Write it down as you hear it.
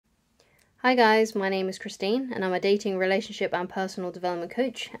Hi guys, my name is Christine and I'm a dating, relationship and personal development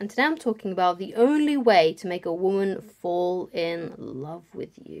coach, and today I'm talking about the only way to make a woman fall in love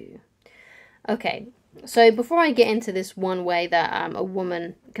with you. Okay, so before I get into this one way that a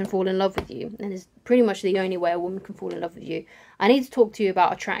woman can fall in love with you, and it's pretty much the only way a woman can fall in love with you, I need to talk to you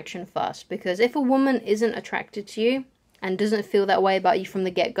about attraction first, because if a woman isn't attracted to you and doesn't feel that way about you from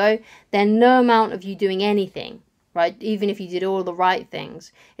the get-go, then no amount of you doing anything, right, even if you did all the right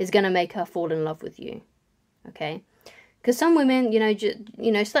things, is going to make her fall in love with you, okay? Because some women,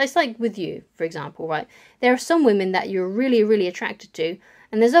 it's like with you, for example, right? There are some women that you're really, really attracted to,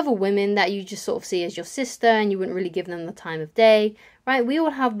 and there's other women that you just sort of see as your sister and you wouldn't really give them the time of day, right? We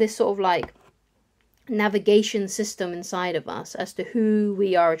all have this sort of like navigation system inside of us as to who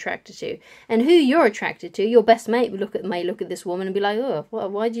we are attracted to, and who you're attracted to. Your best mate may look at this woman and be like, oh,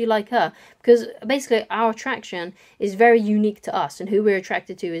 why do you like her? Because basically our attraction is very unique to us, and who we're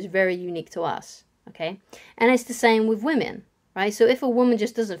attracted to is very unique to us, okay? And it's the same with women, right? So if a woman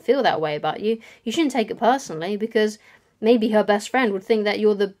just doesn't feel that way about you, you shouldn't take it personally, because maybe her best friend would think that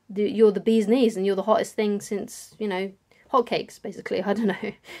you're the bee's knees and you're the hottest thing since, hotcakes, basically. I don't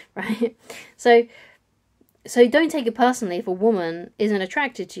know, right? So don't take it personally if a woman isn't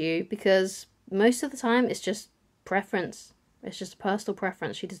attracted to you, because most of the time it's just preference. It's just a personal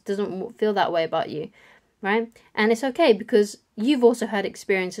preference. She just doesn't feel that way about you, right? And it's okay, because you've also had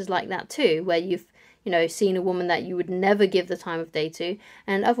experiences like that too, where you've, seen a woman that you would never give the time of day to,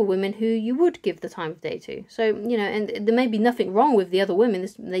 and other women who you would give the time of day to. So, and there may be nothing wrong with the other women.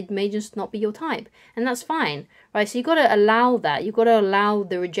 They may just not be your type, and that's fine, right? So you got to allow that. You got to allow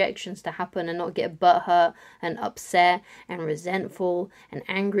the rejections to happen and not get butthurt and upset and resentful and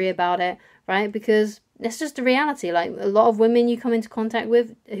angry about it, right? Because it's just the reality. Like, a lot of women you come into contact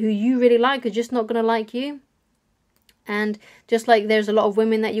with who you really like are just not going to like you. And just like there's a lot of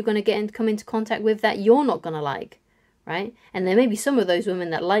women that you're going to come into contact with that you're not going to like, right? And there may be some of those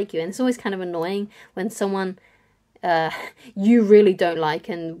women that like you, and it's always kind of annoying when someone you really don't like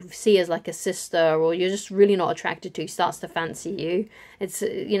and see as like a sister, or you're just really not attracted to, starts to fancy you. It's,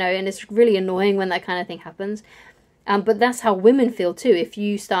 and it's really annoying when that kind of thing happens. But that's how women feel too. If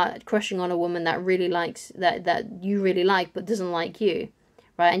you start crushing on a woman that really likes, that you really like but doesn't like you,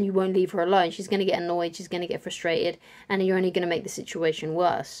 right, and you won't leave her alone, she's going to get annoyed, she's going to get frustrated, and you're only going to make the situation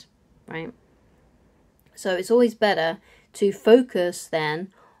worse, right? So it's always better to focus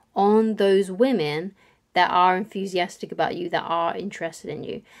then on those women that are enthusiastic about you, that are interested in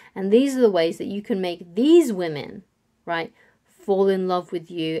you. And these are the ways that you can make these women, right, fall in love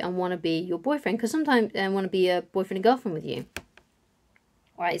with you and want to be your boyfriend, because sometimes they want to be a boyfriend and girlfriend with you,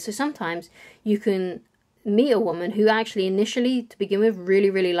 right? So sometimes you can meet a woman who actually initially, to begin with,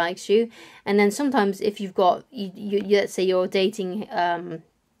 really, really likes you, and then sometimes if you've got, let's say your dating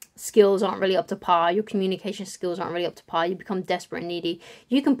skills aren't really up to par, your communication skills aren't really up to par, you become desperate and needy,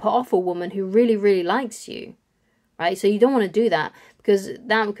 you can put off a woman who really, really likes you, right? So you don't want to do that, because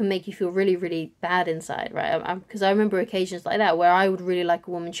that can make you feel really, really bad inside, right? Because I remember occasions like that where I would really like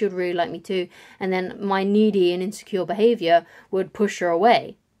a woman, she would really like me too, and then my needy and insecure behavior would push her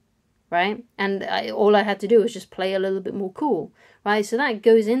away, right? And all I had to do was just play a little bit more cool, right? So that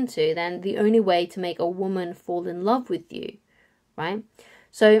goes into then the only way to make a woman fall in love with you, right?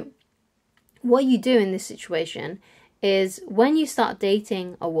 So what you do in this situation is, when you start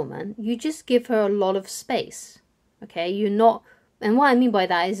dating a woman, you just give her a lot of space, okay? You're not, and what I mean by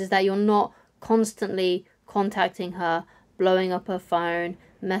that is that you're not constantly contacting her, blowing up her phone,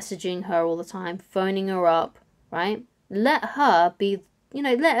 messaging her all the time, phoning her up, right? Let her be,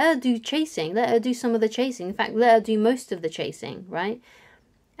 let her do chasing. Let her do some of the chasing. In fact, let her do most of the chasing, right?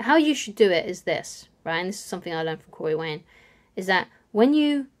 How you should do it is this, right? And this is something I learned from Corey Wayne, is that when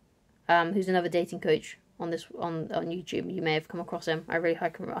you, who's another dating coach on YouTube, you may have come across him.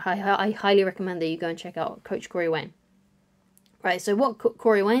 I highly recommend that you go and check out Coach Corey Wayne. Right, so what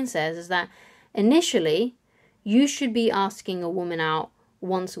Corey Wayne says is that initially you should be asking a woman out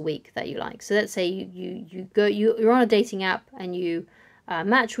once a week that you like. So let's say you're on a dating app and you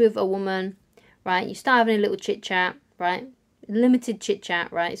match with a woman, right? You start having a little chit chat, right? Limited chit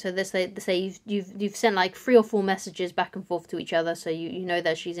chat, right? So let's say you've sent like 3 or 4 messages back and forth to each other, so you know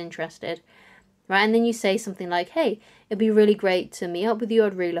that she's interested, right? And then you say something like, hey, it'd be really great to meet up with you.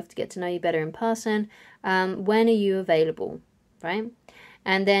 I'd really love to get to know you better in person. When are you available, right?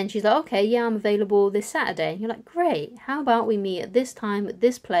 And then she's like, okay, yeah, I'm available this Saturday. You're like, great. How about we meet at this time, at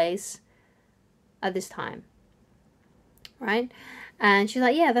this place, at this time, right? And she's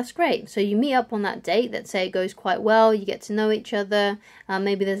like, yeah, that's great. So you meet up on that date. Let's say it goes quite well. You get to know each other.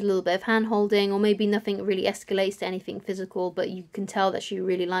 Maybe there's a little bit of hand holding, or maybe nothing really escalates to anything physical, but you can tell that she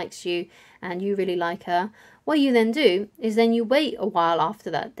really likes you and you really like her. What you then do is then you wait a while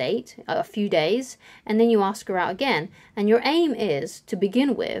after that date, a few days, and then you ask her out again. And your aim is, to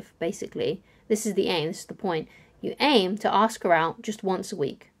begin with, basically, this is the aim, this is the point. You aim to ask her out just once a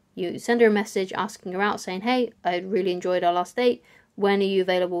week. You send her a message asking her out, saying, hey, I really enjoyed our last date. When are you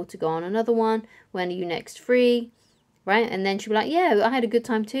available to go on another one? When are you next free? Right? And then she'll be like, yeah, I had a good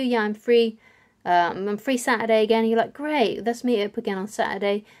time too. Yeah, I'm free. I'm free Saturday again. And you're like, great, let's meet up again on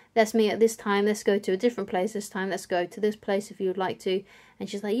Saturday. Let's meet at this time. Let's go to a different place this time. Let's go to this place if you would like to. And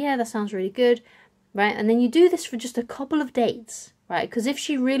she's like, yeah, that sounds really good. Right? And then you do this for just a couple of dates. Right? Because if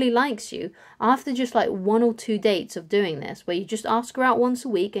she really likes you, after just like 1 or 2 dates of doing this, where you just ask her out once a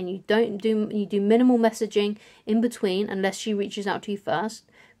week and you do minimal messaging in between unless she reaches out to you first,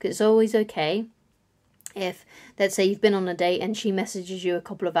 because it's always okay if, let's say, you've been on a date and she messages you a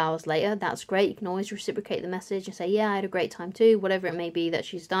couple of hours later. That's great. You can always reciprocate the message and say, yeah, I had a great time too, whatever it may be that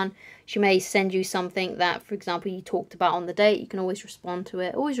she's done. She may send you something that, for example, you talked about on the date. You can always respond to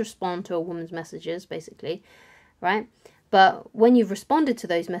it. Always respond to a woman's messages, basically, right? But when you've responded to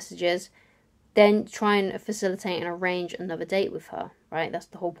those messages, then try and facilitate and arrange another date with her, right? That's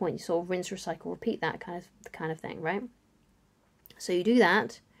the whole point. You sort of rinse, recycle, repeat that kind of thing, right? So you do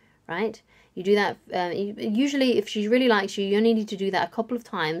that, right? You do that. Usually, if she really likes you, you only need to do that a couple of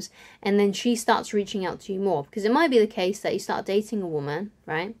times, and then she starts reaching out to you more. Because it might be the case that you start dating a woman,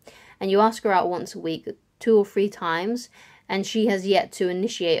 right? And you ask her out once a week, 2 or 3 times, and she has yet to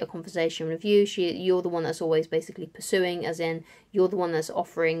initiate a conversation with you. You're the one that's always basically pursuing, as in you're the one that's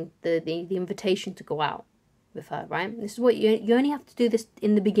offering the invitation to go out with her, right? This is what you only have to do this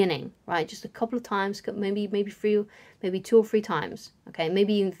in the beginning, right? Just a couple of times, maybe 3, maybe 2 or 3 times, okay?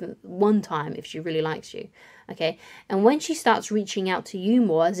 Maybe even 1 time if she really likes you, okay? And when she starts reaching out to you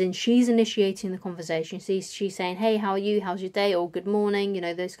more, as in she's initiating the conversation, she's saying, hey, how are you? How's your day? Or good morning,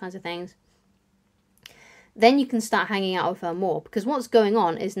 those kinds of things. Then you can start hanging out with her more, because what's going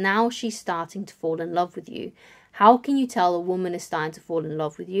on is now she's starting to fall in love with you. How can you tell a woman is starting to fall in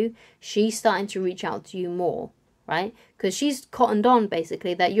love with you? She's starting to reach out to you more, right? Because she's cottoned on,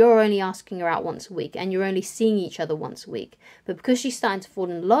 basically, that you're only asking her out once a week and you're only seeing each other once a week. But because she's starting to fall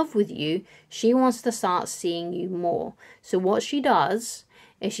in love with you, she wants to start seeing you more. So what she does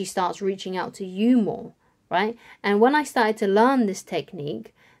is she starts reaching out to you more, right? And when I started to learn this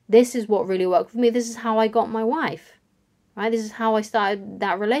technique, this is what really worked for me. This is how I got my wife, right? This is how I started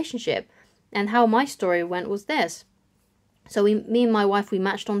that relationship. And how my story went was this. So me and my wife, we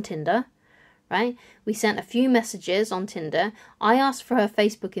matched on Tinder, right? We sent a few messages on Tinder. I asked for her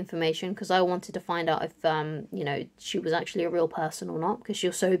Facebook information because I wanted to find out if, she was actually a real person or not, because she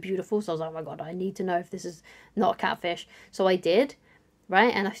was so beautiful. So I was like, oh my God, I need to know if this is not a catfish. So I did.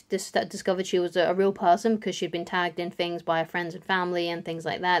 Right, and I just discovered she was a real person because she'd been tagged in things by her friends and family and things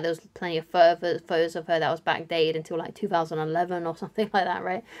like that. There was plenty of photos of her that was backdated until like 2011 or something like that,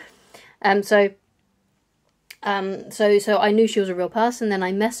 right? So I knew she was a real person. Then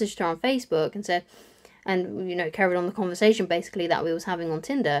I messaged her on Facebook and said, and carried on the conversation basically that we was having on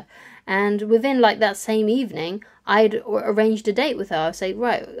Tinder. And within like that same evening, I'd arranged a date with her.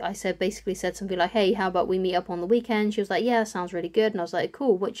 I said something like, hey, how about we meet up on the weekend? She was like, yeah, sounds really good. And I was like,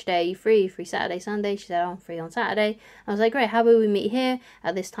 cool, which day are you free? Free Saturday, Sunday? She said, oh, I'm free on Saturday. I was like, great, how about we meet here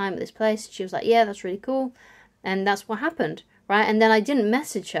at this time at this place? She was like, yeah, that's really cool. And that's what happened, right? And then I didn't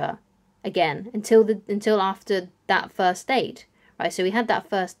message her again until after that first date, right? So we had that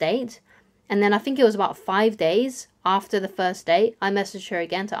first date. And then I think it was about 5 days after the first date, I messaged her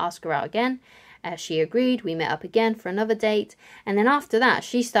again to ask her out again. She agreed. We met up again for another date. And then after that,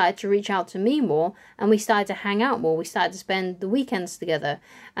 she started to reach out to me more, and we started to hang out more. We started to spend the weekends together.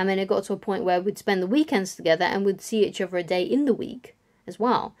 And then it got to a point where we'd spend the weekends together and we'd see each other a day in the week as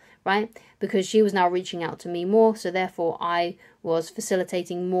well, right? Because she was now reaching out to me more. So therefore, I was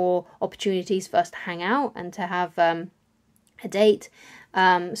facilitating more opportunities for us to hang out and to have a date.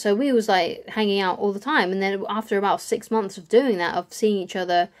 So we was like hanging out all the time, and then after about 6 months of doing that, of seeing each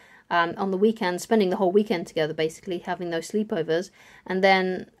other on the weekend, spending the whole weekend together, basically having those sleepovers, and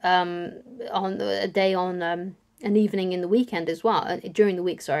then on a day on an evening in the weekend as well, during the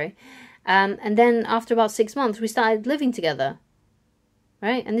week, sorry. And then after about 6 months, we started living together,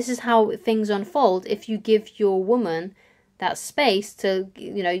 right? And this is how things unfold if you give your woman that space to,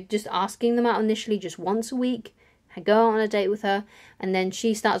 just asking them out initially just once a week, go out on a date with her, and then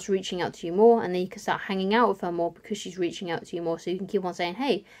she starts reaching out to you more, and then you can start hanging out with her more because she's reaching out to you more. So you can keep on saying,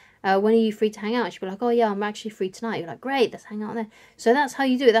 hey, when are you free to hang out? She'll be like, oh yeah, I'm actually free tonight. You're like, great, let's hang out there. So that's how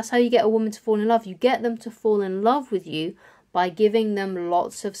you do it. That's how you get a woman to fall in love. You get them to fall in love with you by giving them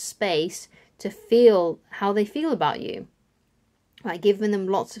lots of space to feel how they feel about you. Right, giving them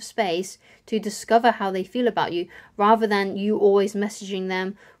lots of space to discover how they feel about you, rather than you always messaging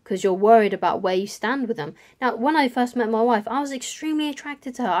them because you're worried about where you stand with them. Now, when I first met my wife, I was extremely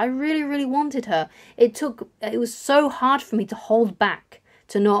attracted to her. I really, really wanted her. It was so hard for me to hold back,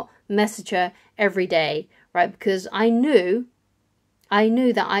 to not message her every day, right? Because I knew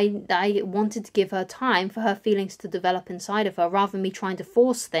that I wanted to give her time for her feelings to develop inside of her, rather than me trying to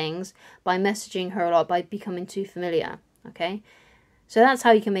force things by messaging her a lot, by becoming too familiar, okay? So that's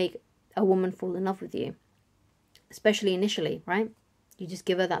how you can make a woman fall in love with you, especially initially, right? You just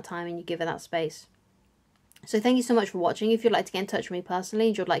give her that time and you give her that space. So thank you so much for watching. If you'd like to get in touch with me personally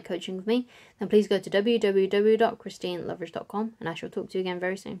and you'd like coaching with me, then please go to www.christineloveridge.com, and I shall talk to you again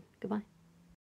very soon. Goodbye.